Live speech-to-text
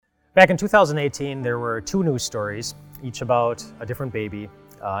Back in 2018, there were two news stories, each about a different baby,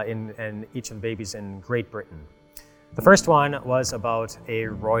 and each of the babies in Great Britain. The first one was about a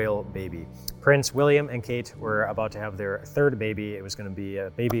royal baby. Prince William and Kate were about to have their third baby. It was going to be a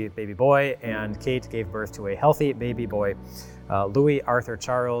baby boy, and Kate gave birth to a healthy baby boy, Louis Arthur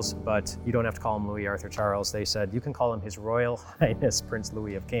Charles, but you don't have to call him Louis Arthur Charles. They said you can call him His Royal Highness Prince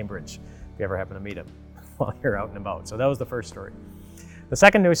Louis of Cambridge, if you ever happen to meet him while you're out and about. So that was the first story. The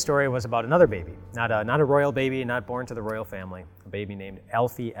second news story was about another baby, not a royal baby, not born to the royal family, a baby named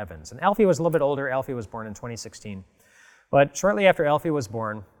Alfie Evans. And Alfie was a little bit older. Alfie was born in 2016. But shortly after Alfie was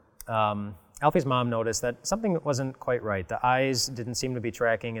born, Alfie's mom noticed that something wasn't quite right. The eyes didn't seem to be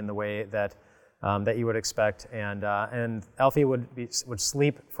tracking in the way that you would expect, and Alfie would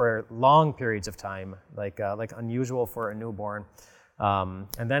sleep for long periods of time, like unusual for a newborn.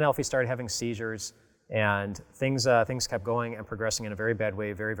 And then Alfie started having seizures, and things kept going and progressing in a very bad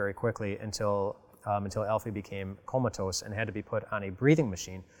way, very, very quickly until Alfie became comatose and had to be put on a breathing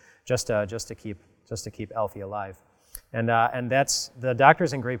machine just to keep Alfie alive. And that's the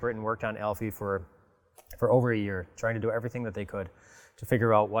doctors in Great Britain worked on Alfie for over a year, trying to do everything that they could to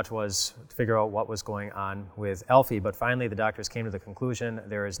figure out what was going on with Alfie. But finally, the doctors came to the conclusion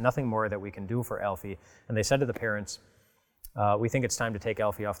there is nothing more that we can do for Alfie, and they said to the parents, "We think it's time to take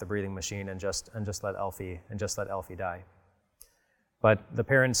Alfie off the breathing machine and just let Alfie die." But the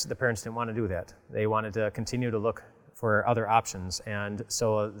parents didn't want to do that. They wanted to continue to look for other options, and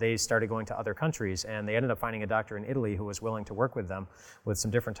so they started going to other countries, and they ended up finding a doctor in Italy who was willing to work with them with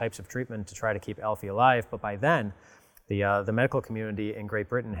some different types of treatment to try to keep Alfie alive. But by then, the medical community in Great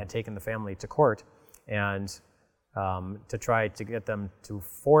Britain had taken the family to court, and to try to get them to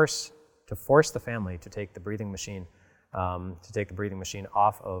force the family to take the breathing machine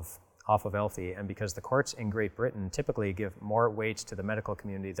off of Alfie. And because the courts in Great Britain typically give more weight to the medical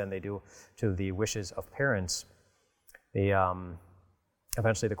community than they do to the wishes of parents,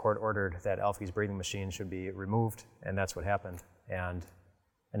 eventually the court ordered that Alfie's breathing machine should be removed, and that's what happened. And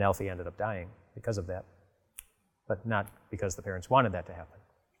Alfie ended up dying because of that, but not because the parents wanted that to happen.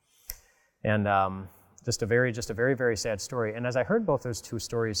 And just a very, very sad story. And as I heard both those two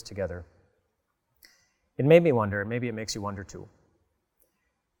stories together, it made me wonder, maybe it makes you wonder too,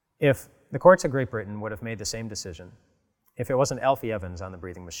 if the courts of Great Britain would have made the same decision, if it wasn't Alfie Evans on the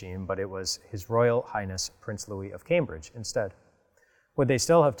breathing machine, but it was His Royal Highness Prince Louis of Cambridge instead, would they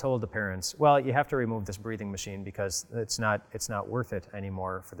still have told the parents, well, you have to remove this breathing machine because it's not worth it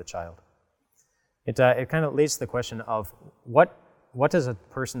anymore for the child? It kind of leads to the question of what does a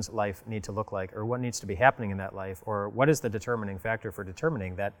person's life need to look like, or what needs to be happening in that life, or what is the determining factor for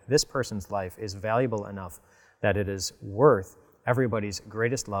determining that this person's life is valuable enough that it is worth everybody's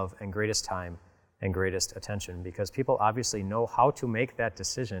greatest love and greatest time and greatest attention? Because people obviously know how to make that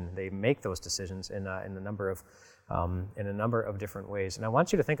decision. They make those decisions in a number of different ways. And I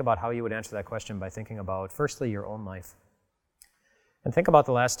want you to think about how you would answer that question by thinking about, firstly, your own life. And think about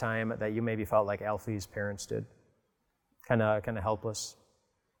the last time that you maybe felt like Alfie's parents did, kind of helpless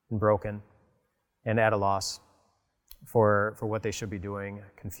and broken and at a loss for what they should be doing,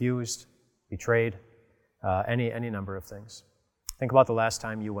 confused, betrayed, any number of things. Think about the last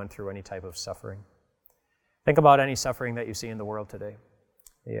time you went through any type of suffering. Think about any suffering that you see in the world today.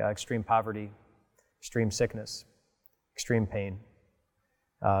 The extreme poverty, extreme sickness, extreme pain,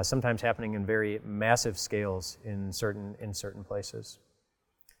 sometimes happening in very massive scales in certain places.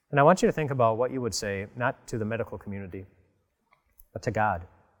 And I want you to think about what you would say, not to the medical community, but to God,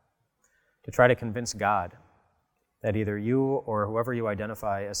 to try to convince God that either you or whoever you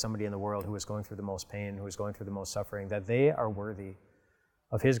identify as somebody in the world who is going through the most pain, who is going through the most suffering, that they are worthy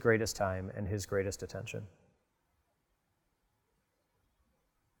of His greatest time and His greatest attention.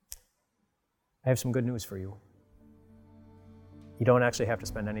 I have some good news for you. You don't actually have to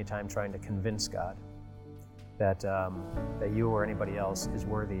spend any time trying to convince God that you or anybody else is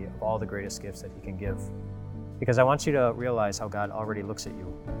worthy of all the greatest gifts that He can give. Because I want you to realize how God already looks at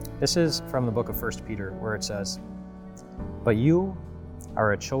you. This is from the book of 1 Peter, where it says, "But you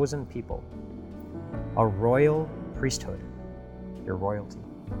are a chosen people, a royal priesthood," your royalty,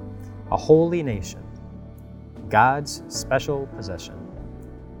 "a holy nation, God's special possession,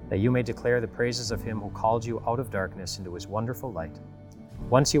 that you may declare the praises of Him who called you out of darkness into His wonderful light.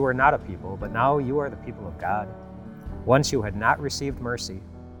 Once you were not a people, but now you are the people of God. Once you had not received mercy,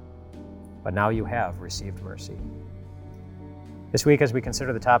 but now you have received mercy." This week, as we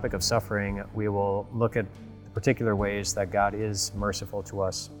consider the topic of suffering, we will look at the particular ways that God is merciful to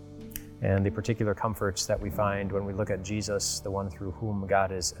us and the particular comforts that we find when we look at Jesus, the one through whom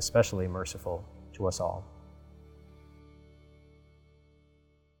God is especially merciful to us all.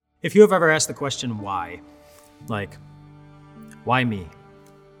 If you have ever asked the question, why? Like, why me?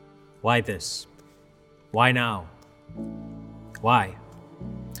 Why this? Why now? Why?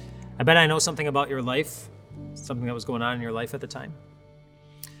 I bet I know something about your life, something that was going on in your life at the time.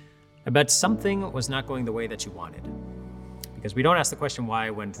 I bet something was not going the way that you wanted. Because we don't ask the question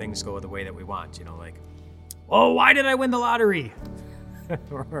why when things go the way that we want. Like, oh, why did I win the lottery?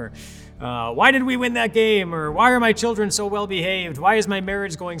 Or why did we win that game? Or why are my children so well behaved? Why is my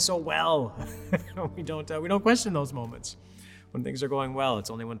marriage going so well? We don't question those moments. When things are going well, it's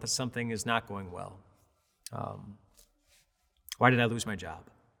only when something is not going well. Why did I lose my job?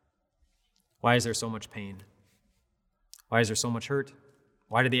 Why is there so much pain? Why is there so much hurt?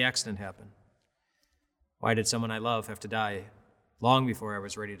 Why did the accident happen? Why did someone I love have to die long before I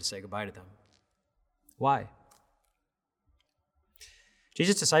was ready to say goodbye to them? Why?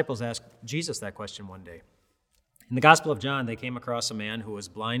 Jesus' disciples asked Jesus that question one day. In the Gospel of John, they came across a man who was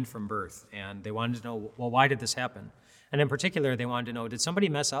blind from birth, and they wanted to know, well, why did this happen? And in particular, they wanted to know, did somebody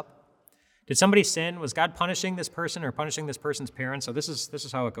mess up? Did somebody sin? Was God punishing this person or punishing this person's parents? So this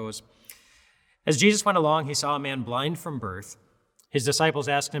is how it goes. As Jesus went along, he saw a man blind from birth. His disciples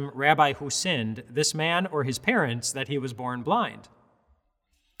asked him, Rabbi, who sinned, this man or his parents, that he was born blind?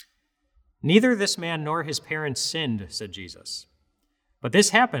 Neither this man nor his parents sinned, said Jesus. But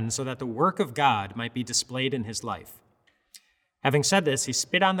this happened so that the work of God might be displayed in his life. Having said this, he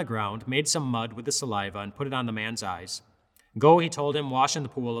spit on the ground, made some mud with the saliva, and put it on the man's eyes. Go, he told him, wash in the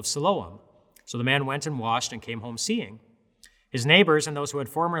pool of Siloam. So the man went and washed and came home seeing. His neighbors and those who had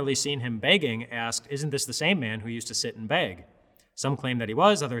formerly seen him begging asked, Isn't this the same man who used to sit and beg? Some claimed that he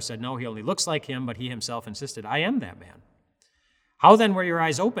was, others said, No, he only looks like him, but he himself insisted, I am that man. How then were your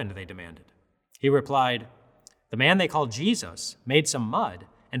eyes opened? They demanded. He replied, The man they called Jesus made some mud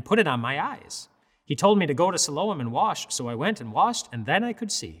and put it on my eyes. He told me to go to Siloam and wash, so I went and washed, and then I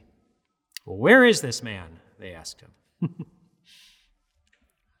could see. Well, where is this man? They asked him.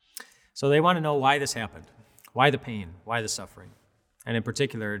 So they want to know why this happened. Why the pain? Why the suffering? And in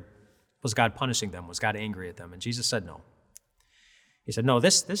particular, was God punishing them? Was God angry at them? And Jesus said no. He said, no,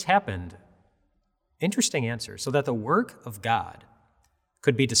 this happened, interesting answer, so that the work of God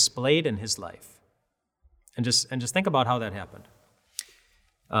could be displayed in his life. And just think about how that happened.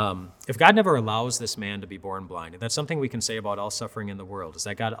 If God never allows this man to be born blind, and that's something we can say about all suffering in the world, is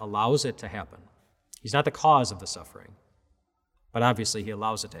that God allows it to happen. He's not the cause of the suffering, but obviously he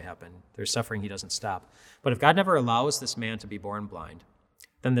allows it to happen. There's suffering he doesn't stop. But if God never allows this man to be born blind,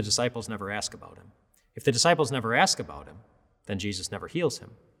 then the disciples never ask about him. If the disciples never ask about him, then Jesus never heals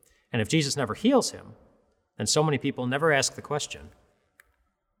him. And if Jesus never heals him, then so many people never ask the question,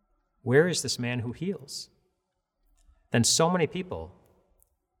 where is this man who heals? Then so many people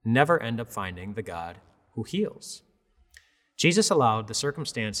never end up finding the God who heals. Jesus allowed the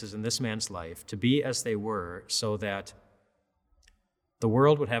circumstances in this man's life to be as they were so that the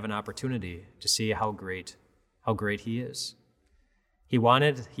world would have an opportunity to see how great he is. He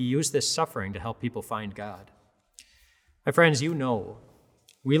used this suffering to help people find God. My friends, you know,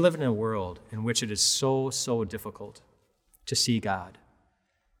 we live in a world in which it is so difficult to see God.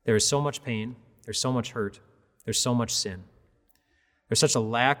 There is so much pain, there's so much hurt, there's so much sin. There's such a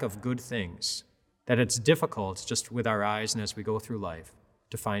lack of good things that it's difficult just with our eyes and as we go through life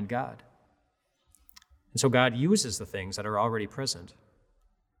to find God. And so God uses the things that are already present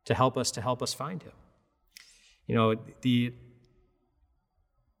to help us find him. You know,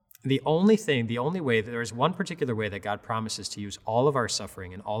 the only way, there is one particular way that God promises to use all of our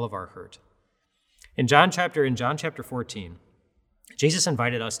suffering and all of our hurt. In John chapter 14, Jesus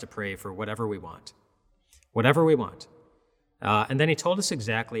invited us to pray for whatever we want. Whatever we want. And then he told us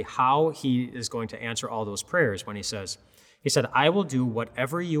exactly how he is going to answer all those prayers when he said, I will do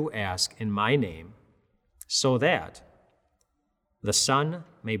whatever you ask in my name so that the Son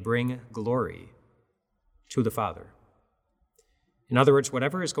may bring glory to the Father. In other words,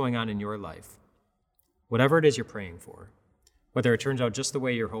 whatever is going on in your life, whatever it is you're praying for, whether it turns out just the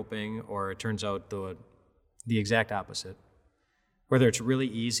way you're hoping or it turns out the exact opposite, whether it's really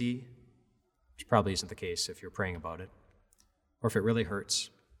easy, which probably isn't the case if you're praying about it, or if it really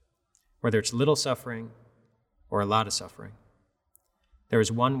hurts, whether it's little suffering or a lot of suffering, there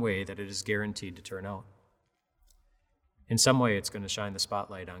is one way that it is guaranteed to turn out. In some way, it's going to shine the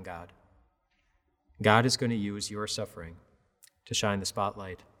spotlight on God. God is going to use your suffering to shine the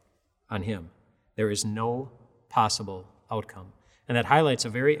spotlight on him. There is no possible outcome. And that highlights a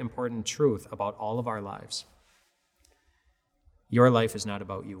very important truth about all of our lives. Your life is not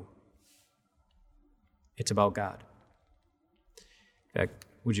about you. It's about God. In fact,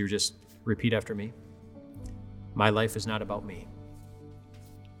 would you just repeat after me? My life is not about me.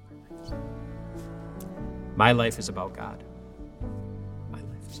 My life is about God. My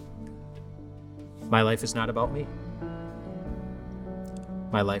life is about God. My life is not about me.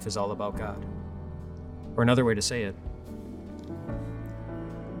 My life is all about God. Or another way to say it,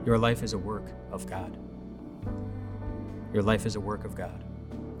 your life is a work of God. Your life is a work of God.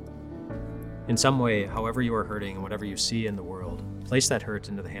 In some way, however you are hurting and whatever you see in the world, place that hurt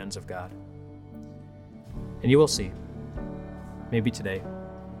into the hands of God. And you will see, maybe today,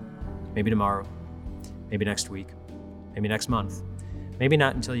 maybe tomorrow, maybe next week, maybe next month, maybe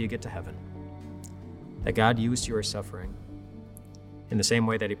not until you get to heaven, that God used your suffering in the same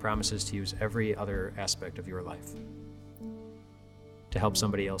way that He promises to use every other aspect of your life to help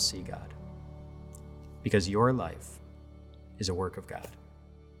somebody else see God. Because your life is a work of God.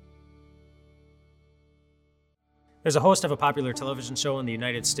 There's a host of a popular television show in the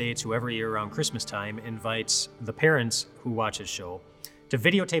United States who every year around Christmas time invites the parents who watch his show to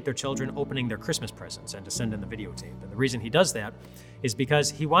videotape their children opening their Christmas presents and to send in the videotape. And the reason he does that is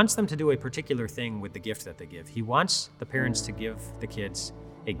because he wants them to do a particular thing with the gift that they give. He wants the parents to give the kids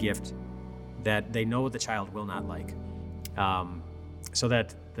a gift that they know the child will not like, so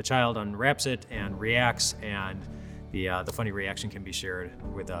that the child unwraps it and reacts, and the funny reaction can be shared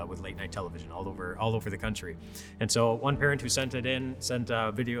with late night television all over the country. And so one parent who sent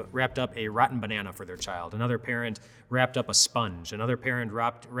a video, wrapped up a rotten banana for their child. Another parent wrapped up a sponge. Another parent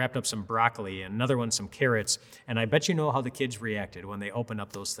wrapped up some broccoli, and another one some carrots. And I bet you know how the kids reacted when they opened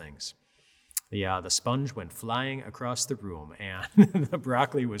up those things. The sponge went flying across the room, and the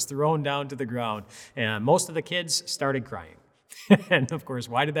broccoli was thrown down to the ground, and most of the kids started crying. And of course,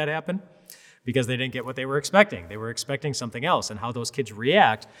 why did that happen? Because they didn't get what they were expecting. They were expecting something else, and how those kids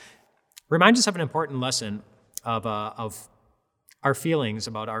react reminds us of an important lesson of our feelings,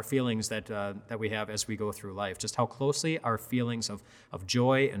 about our feelings that we have as we go through life, just how closely our feelings of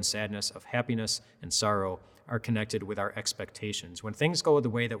joy and sadness, of happiness and sorrow are connected with our expectations. When things go the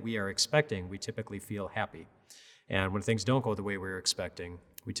way that we are expecting, we typically feel happy. And when things don't go the way we're expecting,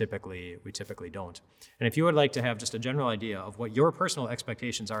 we typically don't. And if you would like to have just a general idea of what your personal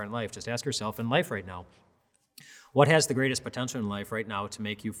expectations are in life, just ask yourself, in life right now, what has the greatest potential in life right now to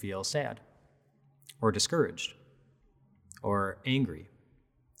make you feel sad or discouraged or angry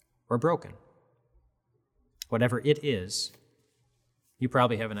or broken? Whatever it is, you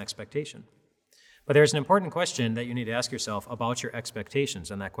probably have an expectation. But there's an important question that you need to ask yourself about your expectations,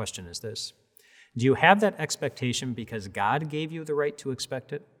 and that question is this: do you have that expectation because God gave you the right to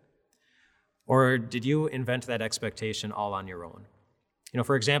expect it? Or did you invent that expectation all on your own?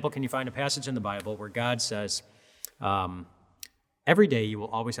 For example, can you find a passage in the Bible where God says, every day you will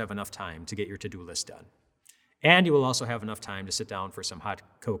always have enough time to get your to-do list done. And you will also have enough time to sit down for some hot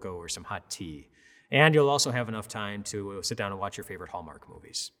cocoa or some hot tea. And you'll also have enough time to sit down and watch your favorite Hallmark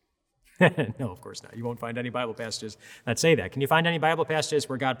movies. No, of course not. You won't find any Bible passages that say that. Can you find any Bible passages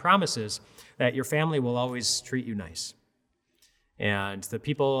where God promises that your family will always treat you nice? And the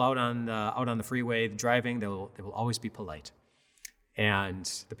people out on the freeway driving, they will always be polite.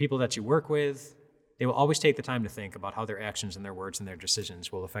 And the people that you work with, they will always take the time to think about how their actions and their words and their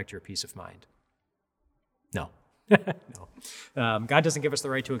decisions will affect your peace of mind. No. No. God doesn't give us the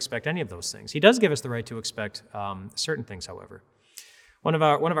right to expect any of those things. He does give us the right to expect certain things, however. One of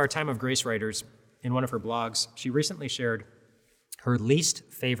our Time of Grace writers, in one of her blogs, she recently shared her least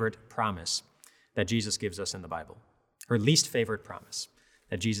favorite promise that Jesus gives us in the Bible. Her least favorite promise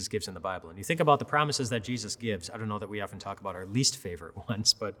that Jesus gives in the Bible. And you think about the promises that Jesus gives. I don't know that we often talk about our least favorite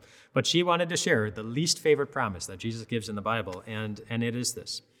ones, but she wanted to share the least favorite promise that Jesus gives in the Bible, and it is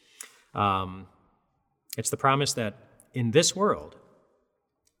this. It's the promise that in this world,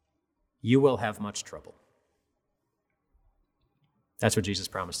 you will have much trouble. That's what Jesus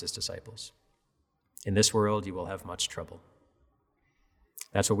promised his disciples. In this world, you will have much trouble.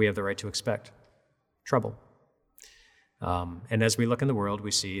 That's what we have the right to expect, trouble. And as we look in the world, we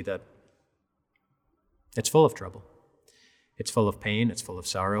see that it's full of trouble. It's full of pain, it's full of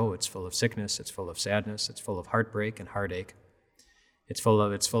sorrow, it's full of sickness, it's full of sadness, it's full of heartbreak and heartache. It's full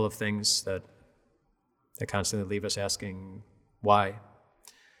of things that constantly leave us asking why,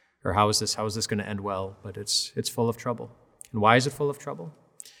 or how is this going to end well? But it's full of trouble. And why is it full of trouble?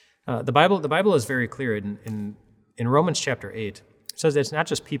 The Bible is very clear in Romans chapter 8. It says that it's not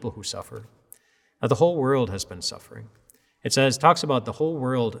just people who suffer. The whole world has been suffering. It talks about the whole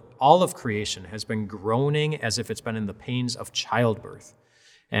world, all of creation has been groaning as if it's been in the pains of childbirth,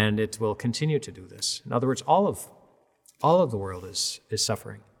 and it will continue to do this. In other words, all of the world is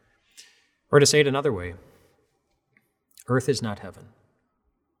suffering. Or to say it another way, earth is not heaven.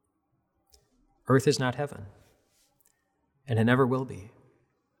 Earth is not heaven. And it never will be.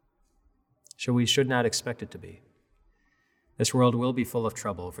 so we should not expect it to be. This world will be full of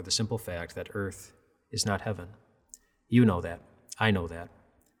trouble for the simple fact that earth is not heaven. You know that. I know that.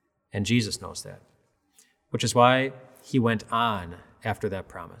 And Jesus knows that. Which is why he went on after that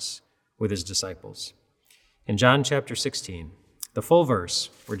promise with his disciples. In John chapter 16, the full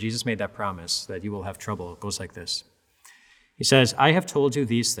verse where Jesus made that promise that you will have trouble goes like this. He says, I have told you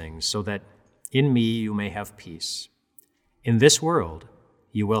these things so that in me you may have peace. In this world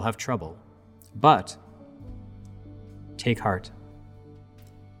you will have trouble, but take heart.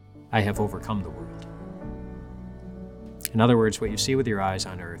 I have overcome the world. In other words, what you see with your eyes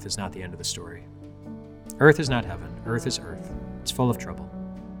on earth is not the end of the story. Earth is not heaven. Earth is earth. It's full of trouble.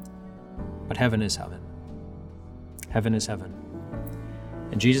 But heaven is heaven. Heaven is heaven.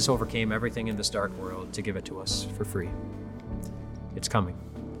 And Jesus overcame everything in this dark world to give it to us for free. It's coming.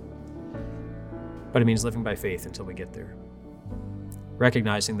 But it means living by faith until we get there.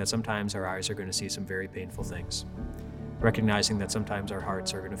 Recognizing that sometimes our eyes are going to see some very painful things. Recognizing that sometimes our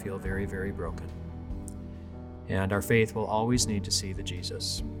hearts are going to feel very, very broken. And our faith will always need to see the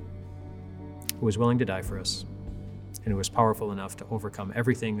Jesus who was willing to die for us and who was powerful enough to overcome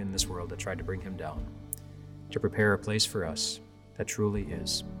everything in this world that tried to bring him down, to prepare a place for us that truly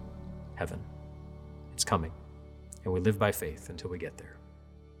is heaven. It's coming, and we live by faith until we get there.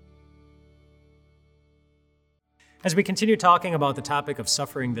 As we continue talking about the topic of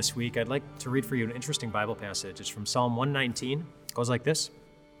suffering this week, I'd like to read for you an interesting Bible passage. It's from Psalm 119. It goes like this.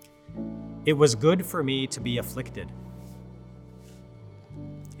 It was good for me to be afflicted.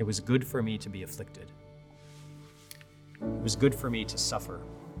 It was good for me to be afflicted. It was good for me to suffer.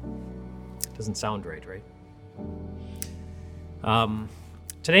 Doesn't sound right, right?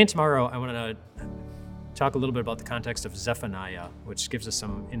 Today and tomorrow, I want to talk a little bit about the context of Zephaniah, which gives us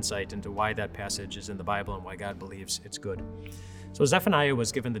some insight into why that passage is in the Bible and why God believes it's good. So Zephaniah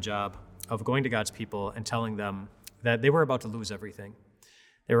was given the job of going to God's people and telling them that they were about to lose everything.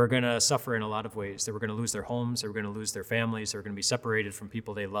 They were going to suffer in a lot of ways. They were going to lose their homes. They were going to lose their families. They were going to be separated from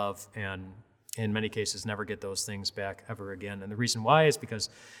people they love, and in many cases never get those things back ever again. And the reason why is because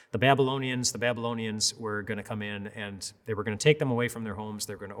the Babylonians were going to come in and they were going to take them away from their homes.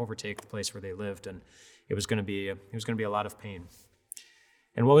 They were going to overtake the place where they lived, and it was going to be a lot of pain.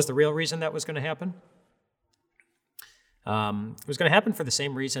 And what was the real reason that was going to happen? It was going to happen for the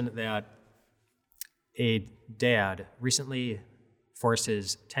same reason that a dad recently forced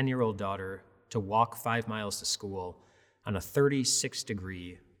his 10-year-old daughter to walk 5 miles to school on a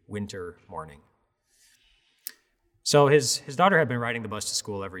 36-degree winter morning. So his daughter had been riding the bus to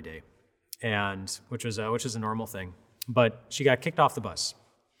school every day, and which was a normal thing. But she got kicked off the bus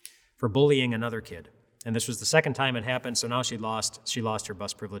for bullying another kid, and this was the second time it happened. So now she lost her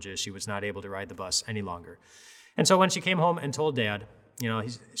bus privileges. She was not able to ride the bus any longer. And so when she came home and told Dad,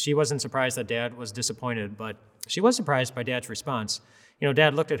 she wasn't surprised that Dad was disappointed, but she was surprised by Dad's response.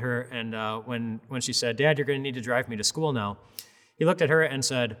 Dad looked at her, and when she said, "Dad, you're going to need to drive me to school now," he looked at her and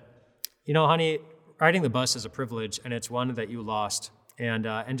said, "Honey, riding the bus is a privilege, and it's one that you lost.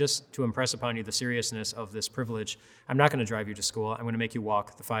 And just to impress upon you the seriousness of this privilege, I'm not going to drive you to school. I'm going to make you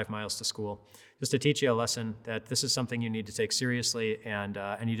walk the 5 miles to school, just to teach you a lesson that this is something you need to take seriously, and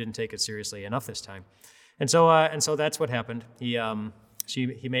you didn't take it seriously enough this time." And so that's what happened.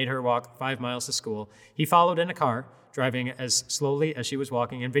 He made her walk 5 miles to school. He followed in a car, driving as slowly as she was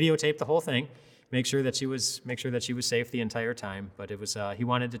walking, and videotaped the whole thing. Make sure that she was safe the entire time. But it was he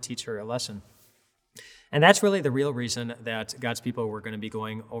wanted to teach her a lesson. And that's really the real reason that God's people were going to be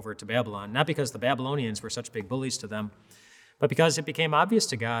going over to Babylon. Not because the Babylonians were such big bullies to them, but because it became obvious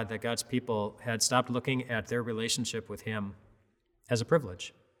to God that God's people had stopped looking at their relationship with him as a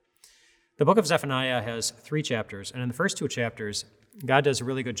privilege. The book of Zephaniah has 3 chapters, and in the first 2 chapters, God does a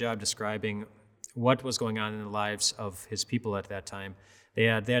really good job describing what was going on in the lives of his people at that time. They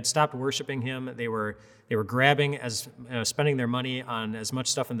had stopped worshiping him. They were grabbing spending their money on as much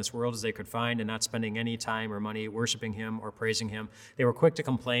stuff in this world as they could find, and not spending any time or money worshiping him or praising him. They were quick to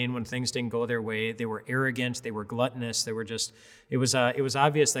complain when things didn't go their way. They were arrogant. They were gluttonous. They were just. It was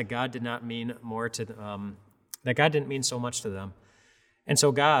obvious that God did not mean more to that God didn't mean so much to them, and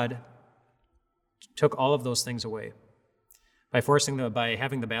so God took all of those things away. By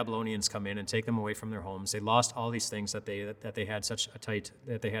having the Babylonians come in and take them away from their homes, they lost all these things that they had such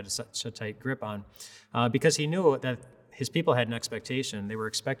a tight grip on, because he knew that his people had an expectation. They were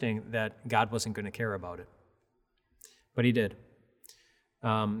expecting that God wasn't going to care about it, but he did.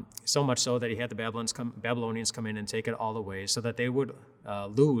 So much so that he had the Babylonians come in and take it all away, so that they would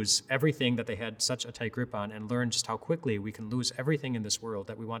lose everything that they had such a tight grip on, and learn just how quickly we can lose everything in this world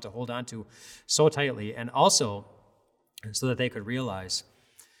that we want to hold on to so tightly, and also so that they could realize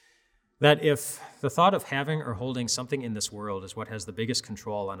that if the thought of having or holding something in this world is what has the biggest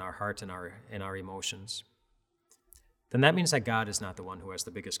control on our heart and our emotions, then that means that God is not the one who has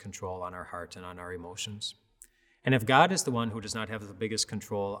the biggest control on our heart and on our emotions. And if God is the one who does not have the biggest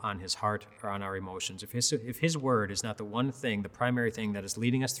control on his heart or on our emotions, if his word is not the one thing, the primary thing that is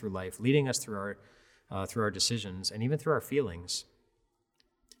leading us through life, leading us through our decisions, and even through our feelings,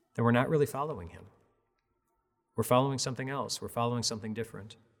 then we're not really following him. We're following something else. We're following something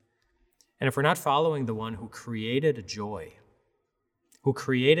different. And if we're not following the one who created joy, who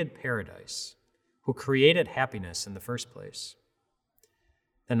created paradise, who created happiness in the first place,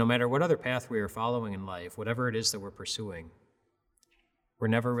 then no matter what other path we are following in life, whatever it is that we're pursuing, we're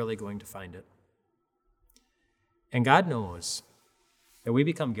never really going to find it. And God knows that we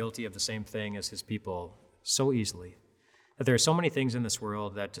become guilty of the same thing as his people so easily, that there are so many things in this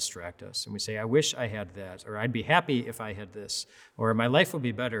world that distract us. And we say, I wish I had that, or I'd be happy if I had this, or my life would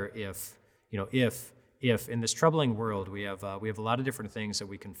be better if in this troubling world we have a lot of different things that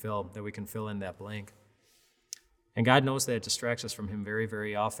we can fill in that blank. And God knows that it distracts us from him very,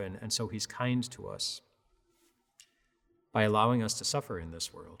 very often, and so he's kind to us by allowing us to suffer in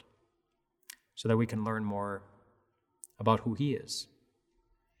this world so that we can learn more about who he is.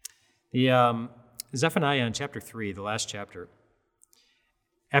 The Zephaniah in chapter 3, the last chapter,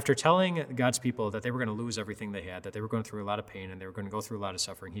 after telling God's people that they were going to lose everything they had, that they were going through a lot of pain and they were going to go through a lot of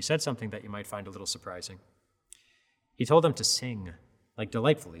suffering, he said something that you might find a little surprising. He told them to sing, like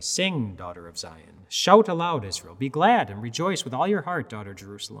delightfully. Sing, daughter of Zion. Shout aloud, Israel. Be glad and rejoice with all your heart, daughter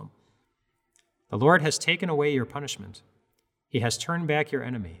Jerusalem. The Lord has taken away your punishment. He has turned back your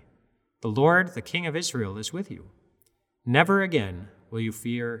enemy. The Lord, the King of Israel, is with you. Never again will you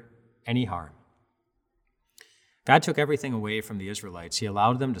fear any harm. God took everything away from the Israelites. He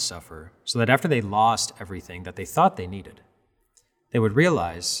allowed them to suffer so that after they lost everything that they thought they needed, they would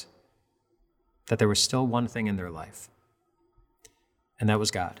realize that there was still one thing in their life, and that was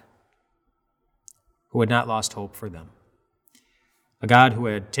God, who had not lost hope for them. A God who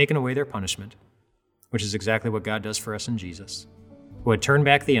had taken away their punishment, which is exactly what God does for us in Jesus, who had turned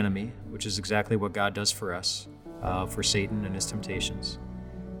back the enemy, which is exactly what God does for us, for Satan and his temptations,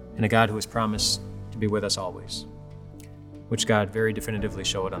 and a God who has promised to be with us always, which God very definitively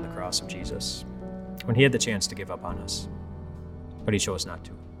showed on the cross of Jesus when he had the chance to give up on us, but he chose not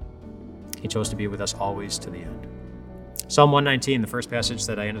to. He chose to be with us always to the end. Psalm 119, the first passage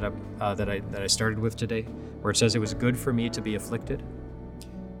that I ended up that I started with today, where it says, "It was good for me to be afflicted."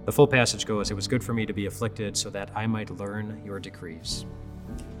 The full passage goes, "It was good for me to be afflicted so that I might learn your decrees."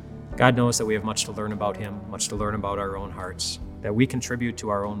 God knows that we have much to learn about him, much to learn about our own hearts, that we contribute to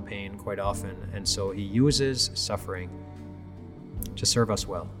our own pain quite often, and so he uses suffering to serve us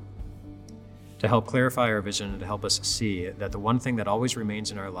well, to help clarify our vision and to help us see that the one thing that always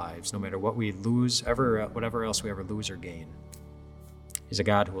remains in our lives, no matter what we lose, whatever else we ever lose or gain, is a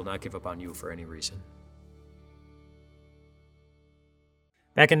God who will not give up on you for any reason.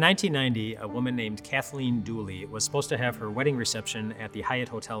 Back in 1990, a woman named Kathleen Dooley was supposed to have her wedding reception at the Hyatt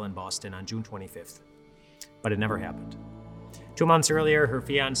Hotel in Boston on June 25th, but it never happened. 2 months earlier, her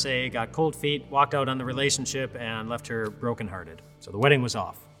fiancé got cold feet, walked out on the relationship, and left her brokenhearted. So the wedding was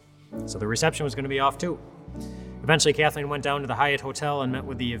off. So the reception was going to be off too. Eventually, Kathleen went down to the Hyatt Hotel and met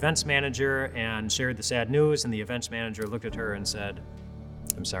with the events manager and shared the sad news, and the events manager looked at her and said,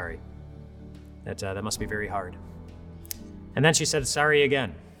 "I'm sorry. That must be very hard." And then she said sorry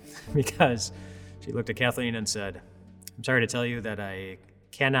again, because she looked at Kathleen and said, "I'm sorry to tell you that I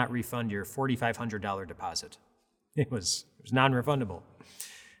cannot refund your $4,500 deposit." It was non-refundable.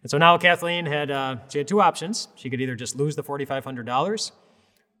 And so now Kathleen had two options. She could either just lose the $4,500,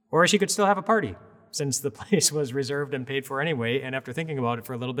 or she could still have a party, since the place was reserved and paid for anyway. And after thinking about it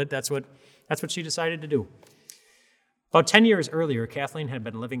for a little bit, that's what she decided to do. About 10 years earlier, Kathleen had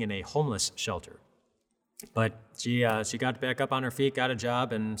been living in a homeless shelter. But she got back up on her feet, got a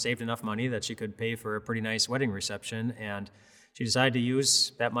job, and saved enough money that she could pay for a pretty nice wedding reception. And she decided to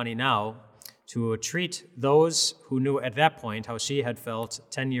use that money now to treat those who knew at that point how she had felt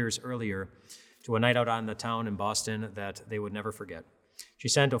 10 years earlier to a night out on the town in Boston that they would never forget. She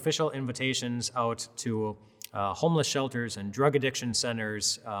sent official invitations out to homeless shelters and drug addiction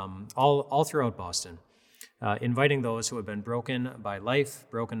centers all throughout Boston, inviting those who had been broken by life,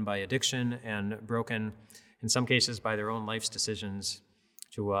 broken by addiction, and broken, in some cases, by their own life's decisions,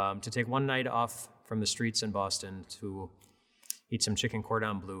 to take one night off from the streets in Boston to eat some chicken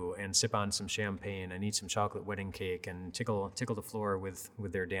cordon bleu and sip on some champagne and eat some chocolate wedding cake and tickle the floor with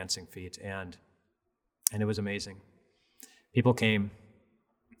their dancing feet. And it was amazing. People came.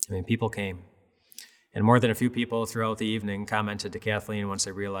 And more than a few people throughout the evening commented to Kathleen once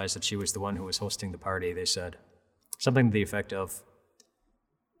they realized that she was the one who was hosting the party. They said something to the effect of,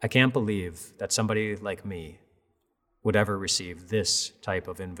 "I can't believe that somebody like me would ever receive this type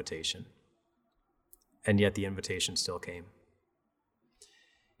of invitation." And yet the invitation still came.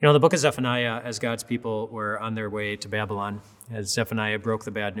 You know, the book of Zephaniah, as God's people were on their way to Babylon, as Zephaniah broke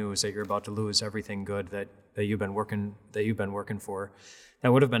the bad news that you're about to lose everything good that you've been working for,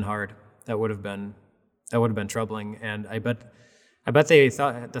 that would have been hard. That would have been troubling. And I bet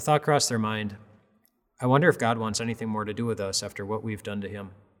the thought crossed their mind, I wonder if God wants anything more to do with us after what we've done to him.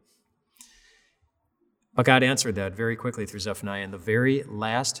 But God answered that very quickly through Zephaniah in the very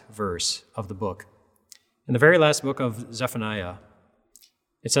last verse of the book. In the very last book of Zephaniah,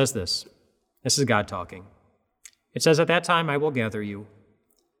 it says this. This is God talking. It says, "At that time I will gather you,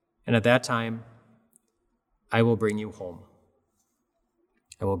 and at that time I will bring you home."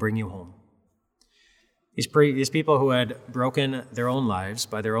 I will bring you home. These people who had broken their own lives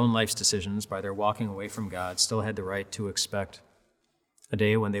by their own life's decisions, by their walking away from God, still had the right to expect a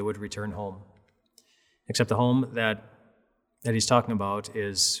day when they would return home. Except the home that he's talking about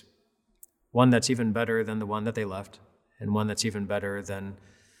is one that's even better than the one that they left, and one that's even better than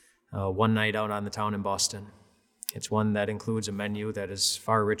one night out on the town in Boston. It's one that includes a menu that is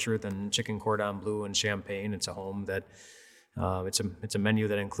far richer than chicken cordon bleu and champagne. It's a home that it's a menu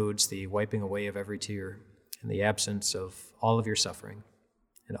that includes the wiping away of every tear and the absence of all of your suffering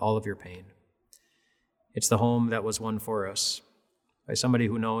and all of your pain. It's the home that was won for us by somebody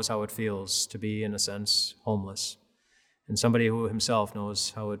who knows how it feels to be, in a sense, homeless, and somebody who himself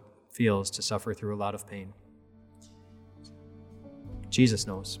knows how it feels to suffer through a lot of pain. Jesus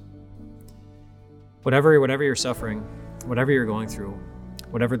knows. Whatever you're suffering, whatever you're going through,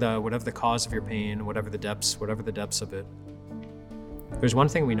 whatever the cause of your pain, whatever the depths of it, there's one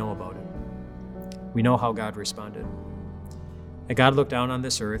thing we know about it. We know how God responded. That God looked down on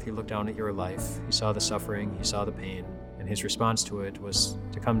this earth, he looked down at your life, he saw the suffering, he saw the pain, and his response to it was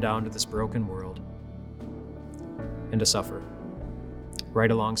to come down to this broken world and to suffer,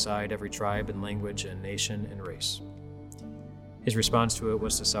 right alongside every tribe and language and nation and race. His response to it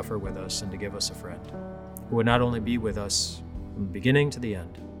was to suffer with us and to give us a friend who would not only be with us from the beginning to the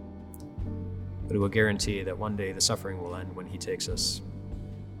end, but who will guarantee that one day the suffering will end when he takes us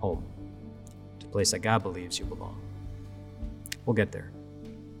home, to a place that God believes you belong. We'll get there.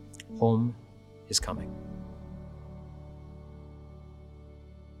 Home is coming.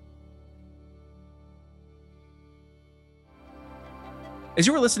 As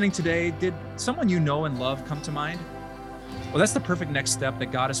you were listening today, did someone you know and love come to mind? Well, that's the perfect next step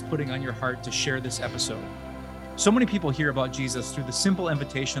that God is putting on your heart to share this episode. So many people hear about Jesus through the simple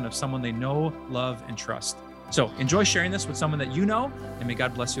invitation of someone they know, love, and trust. So enjoy sharing this with someone that you know, and may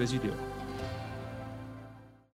God bless you as you do.